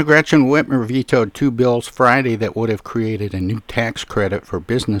 Governor Gretchen Whitmer vetoed two bills Friday that would have created a new tax credit for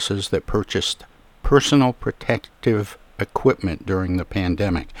businesses that purchased personal protective equipment during the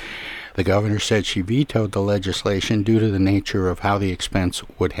pandemic. The governor said she vetoed the legislation due to the nature of how the expense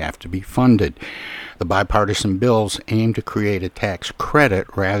would have to be funded. The bipartisan bills aim to create a tax credit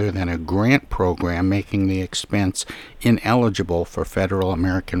rather than a grant program, making the expense ineligible for federal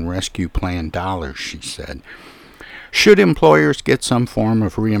American Rescue Plan dollars, she said. Should employers get some form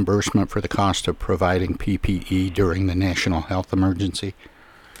of reimbursement for the cost of providing PPE during the national health emergency?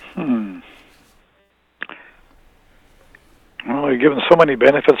 Well, you're given so many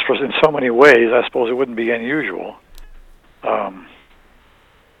benefits in so many ways, I suppose it wouldn't be unusual. I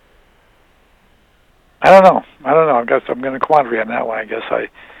don't know. I guess I'm in a quandary on that one. I guess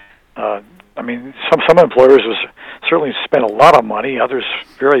some employers certainly spend a lot of money. Others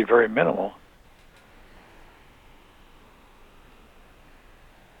very, very minimal.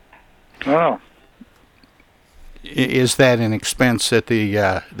 I don't know. Is that an expense that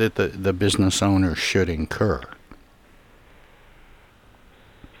the business owner should incur?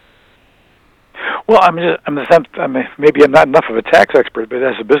 Well, maybe I'm not enough of a tax expert, but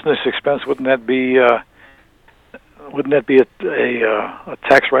as a business expense, wouldn't that be wouldn't that be a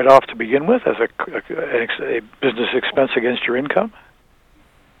tax write-off to begin with as a business expense against your income?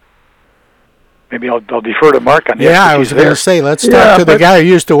 Maybe I'll defer to Mark on that. Yeah, I was going to say, let's talk to the guy who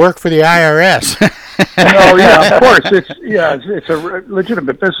used to work for the IRS. No, yeah, of course, it's a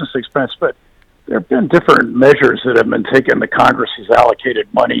legitimate business expense, but there have been different measures that have been taken. The Congress has allocated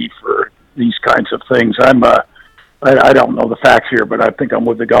money for these kinds of things. I don't know the facts here, but I think I'm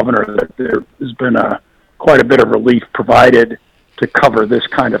with the governor that there has been quite a bit of relief provided to cover this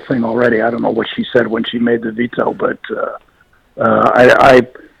kind of thing already. I don't know what she said when she made the veto, but I,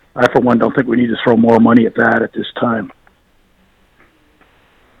 for one, don't think we need to throw more money at that at this time.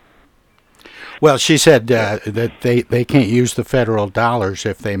 Well, she said that they can't use the federal dollars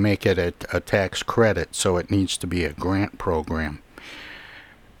if they make it a tax credit, so it needs to be a grant program.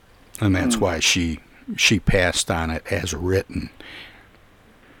 And that's why she passed on it as written.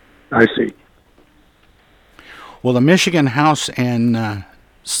 I see. Well, the Michigan House and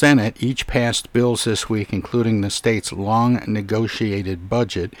Senate each passed bills this week, including the state's long-negotiated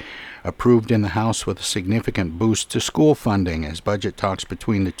budget, approved in the House with a significant boost to school funding. As budget talks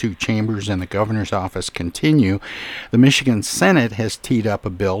between the two chambers and the governor's office continue, the Michigan Senate has teed up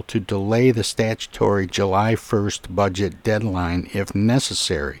a bill to delay the statutory July 1st budget deadline if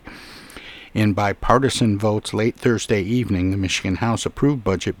necessary. In bipartisan votes late Thursday evening, the Michigan House approved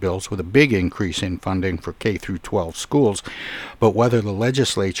budget bills with a big increase in funding for K-12 schools, but whether the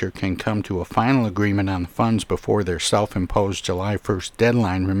legislature can come to a final agreement on the funds before their self-imposed July 1st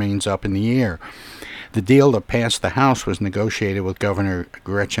deadline remains up in the air. The deal that passed the House was negotiated with Governor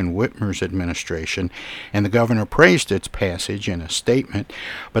Gretchen Whitmer's administration, and the governor praised its passage in a statement,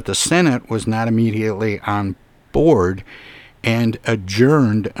 but the Senate was not immediately on board and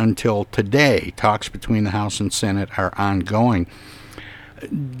adjourned until today. Talks between the House and Senate are ongoing.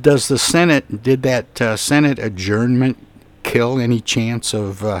 Did that Senate adjournment kill any chance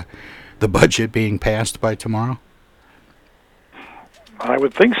of the budget being passed by tomorrow? I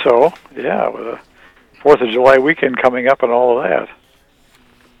would think so, yeah, with the 4th of July weekend coming up and all of that.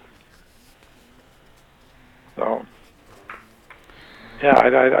 So,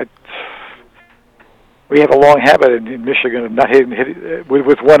 yeah, we have a long habit in Michigan of not hitting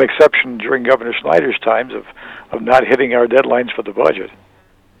with one exception during Governor Snyder's times, of not hitting our deadlines for the budget.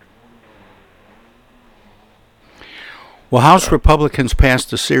 Well, House Republicans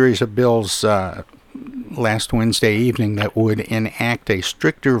passed a series of bills last Wednesday evening that would enact a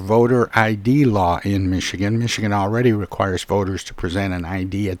stricter voter ID law in Michigan. Michigan already requires voters to present an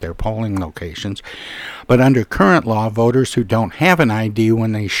ID at their polling locations, but under current law, voters who don't have an ID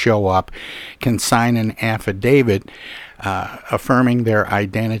when they show up can sign an affidavit affirming their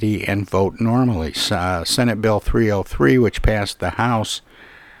identity and vote normally. Senate Bill 303, which passed the House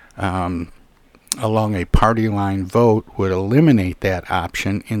along a party line vote, would eliminate that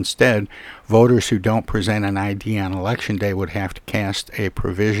option. Instead, voters who don't present an ID on Election Day would have to cast a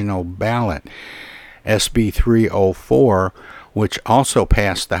provisional ballot. SB 304, which also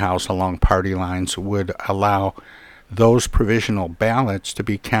passed the House along party lines, would allow those provisional ballots to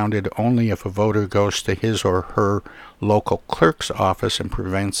be counted only if a voter goes to his or her local clerk's office and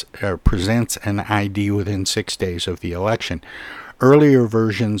presents an ID within 6 days of the election. Earlier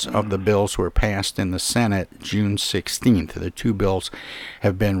versions of the bills were passed in the Senate June 16th. The two bills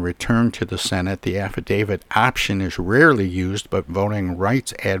have been returned to the Senate. The affidavit option is rarely used, but voting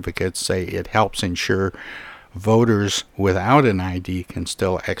rights advocates say it helps ensure voters without an ID can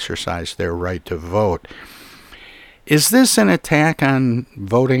still exercise their right to vote. Is this an attack on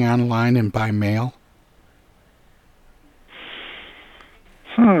voting online and by mail?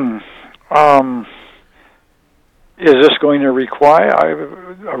 Is this going to require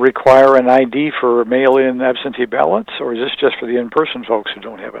an ID for mail-in absentee ballots, or is this just for the in-person folks who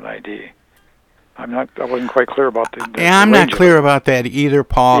don't have an ID? I wasn't quite clear about the I'm not clear about that either,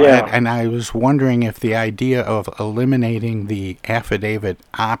 Paul. Yeah. And I was wondering if the idea of eliminating the affidavit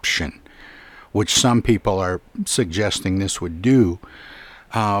option, which some people are suggesting this would do,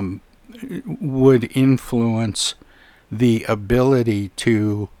 would influence the ability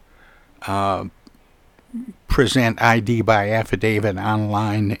to present ID by affidavit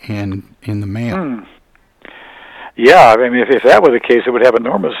online and in the mail. Yeah, I mean, if that were the case, it would have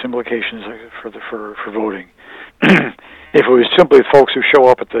enormous implications for voting. If it was simply folks who show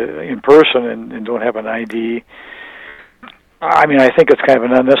up in person and don't have an ID, I mean, I think it's kind of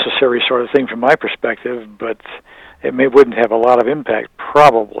an unnecessary sort of thing from my perspective, but it wouldn't have a lot of impact,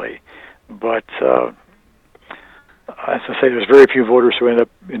 probably. But as I say, there's very few voters who end up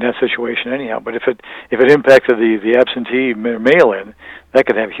in that situation anyhow. But if it impacted the absentee mail-in, that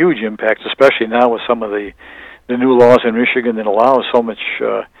could have huge impacts, especially now with some of the new laws in Michigan that allow so much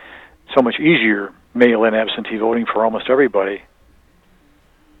easier mail-in absentee voting for almost everybody.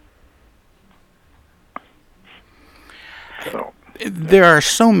 So there are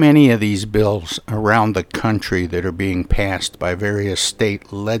so many of these bills around the country that are being passed by various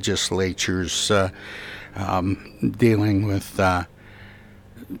state legislatures dealing with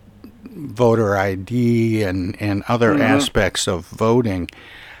voter ID and other aspects of voting.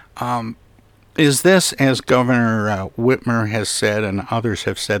 Is this, as Governor Whitmer has said, and others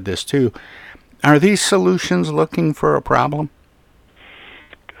have said this too, are these solutions looking for a problem?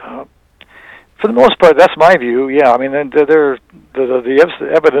 For the most part, that's my view. Yeah, I mean, the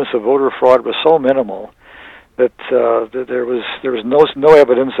evidence of voter fraud was so minimal that there was no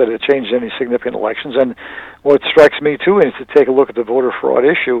evidence that it changed any significant elections. And what strikes me too is to take a look at the voter fraud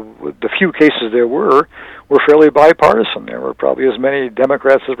issue. The few cases there were fairly bipartisan. There were probably as many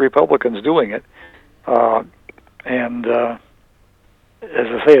Democrats as Republicans doing it, and as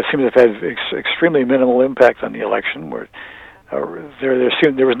I say, it seems to have had extremely minimal impact on the election. Where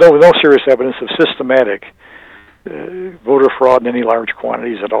there was no serious evidence of systematic voter fraud in any large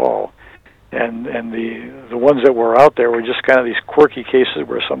quantities at all. And the ones that were out there were just kind of these quirky cases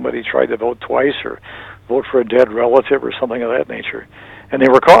where somebody tried to vote twice or vote for a dead relative or something of that nature, and they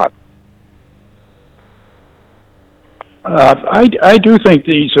were caught. I do think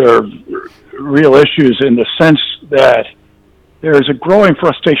these are real issues in the sense that there is a growing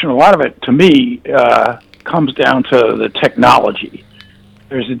frustration. A lot of it, to me, comes down to the technology.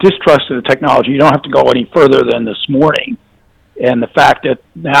 There's a distrust of the technology. You don't have to go any further than this morning. And the fact that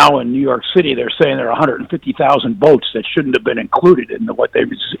now in New York City they're saying there are 150,000 votes that shouldn't have been included in what they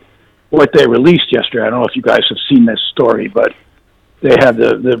released yesterday. I don't know if you guys have seen this story, but they had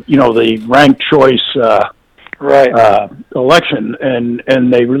the ranked choice election,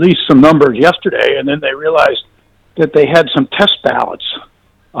 and they released some numbers yesterday, and then they realized that they had some test ballots,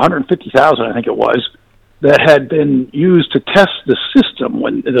 150,000 I think it was, that had been used to test the system,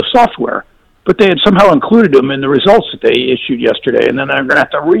 the software, but they had somehow included them in the results that they issued yesterday, and then they're going to have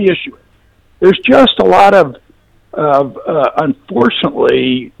to reissue it. There's just a lot of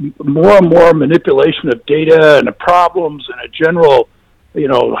unfortunately, more and more manipulation of data and the problems and a general,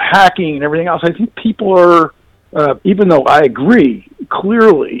 hacking and everything else. I think people are, even though I agree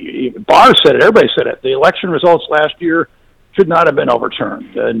clearly, Barr said it, everybody said it, the election results last year should not have been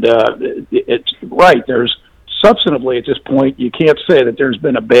overturned. And it's right, there's substantively at this point, you can't say that there's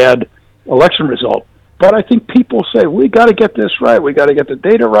been a bad election result. But I think people say, we got to get this right, we got to get the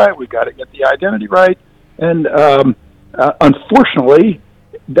data right, we got to get the identity right. And unfortunately,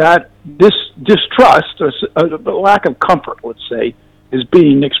 that this distrust, the lack of comfort, let's say, is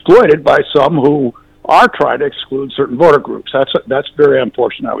being exploited by some who are trying to exclude certain voter groups. That's very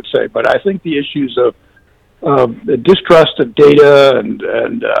unfortunate, I would say. But I think the issues of the distrust of data and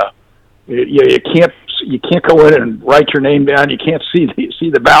you can't go in and write your name down. You can't see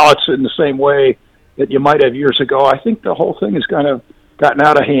the ballots in the same way that you might have years ago. I think the whole thing has kind of gotten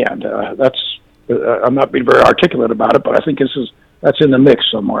out of hand. I'm not being very articulate about it, but I think that's in the mix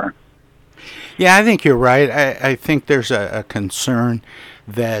somewhere. Yeah, I think you're right. I think there's a concern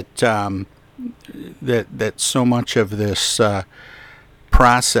that that so much of this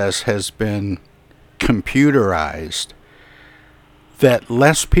process has been computerized that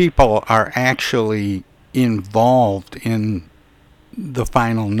less people are actually involved in the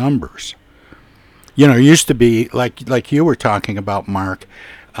final numbers. It used to be like you were talking about, Mark.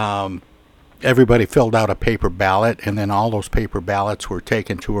 Everybody filled out a paper ballot, and then all those paper ballots were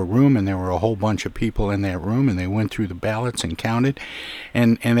taken to a room, and there were a whole bunch of people in that room, and they went through the ballots and counted,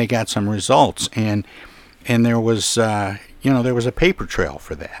 and they got some results, and there was there was a paper trail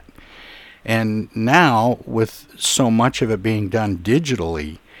for that. And now, with so much of it being done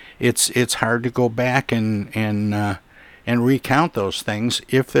digitally, it's hard to go back and recount those things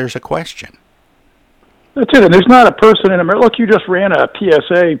if there's a question. That's it. And there's not a person in America. Look, you just ran a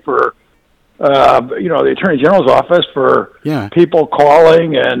PSA for the Attorney General's office for people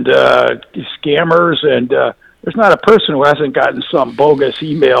calling and scammers, and there's not a person who hasn't gotten some bogus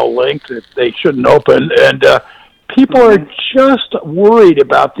email link that they shouldn't open, and people are just worried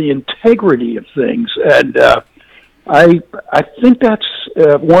about the integrity of things, and I think that's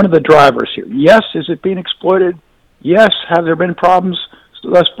one of the drivers here. Yes, is it being exploited? Yes, have there been problems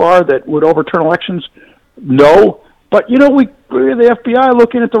thus far that would overturn elections? No. But, we were the FBI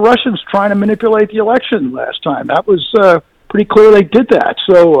looking at the Russians trying to manipulate the election last time. That was pretty clear they did that.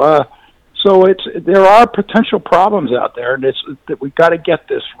 So there are potential problems out there, and it's that we've got to get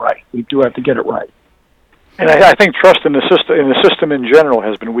this right. We do have to get it right. And I think trust in the system in general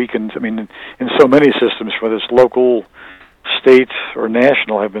has been weakened. I mean, in so many systems, whether it's local, state, or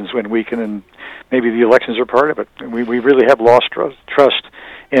national, have been weakened, and maybe the elections are part of it. We really have lost trust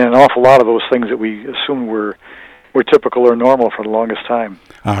in an awful lot of those things that we assumed were typical or normal for the longest time.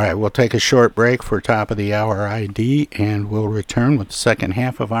 All right, we'll take a short break for top of the hour ID, and we'll return with the second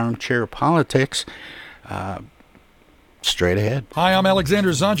half of Armchair Politics. Straight ahead. Hi, I'm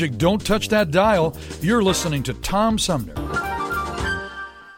Alexander Zonjic. Don't touch that dial. You're listening to Tom Sumner.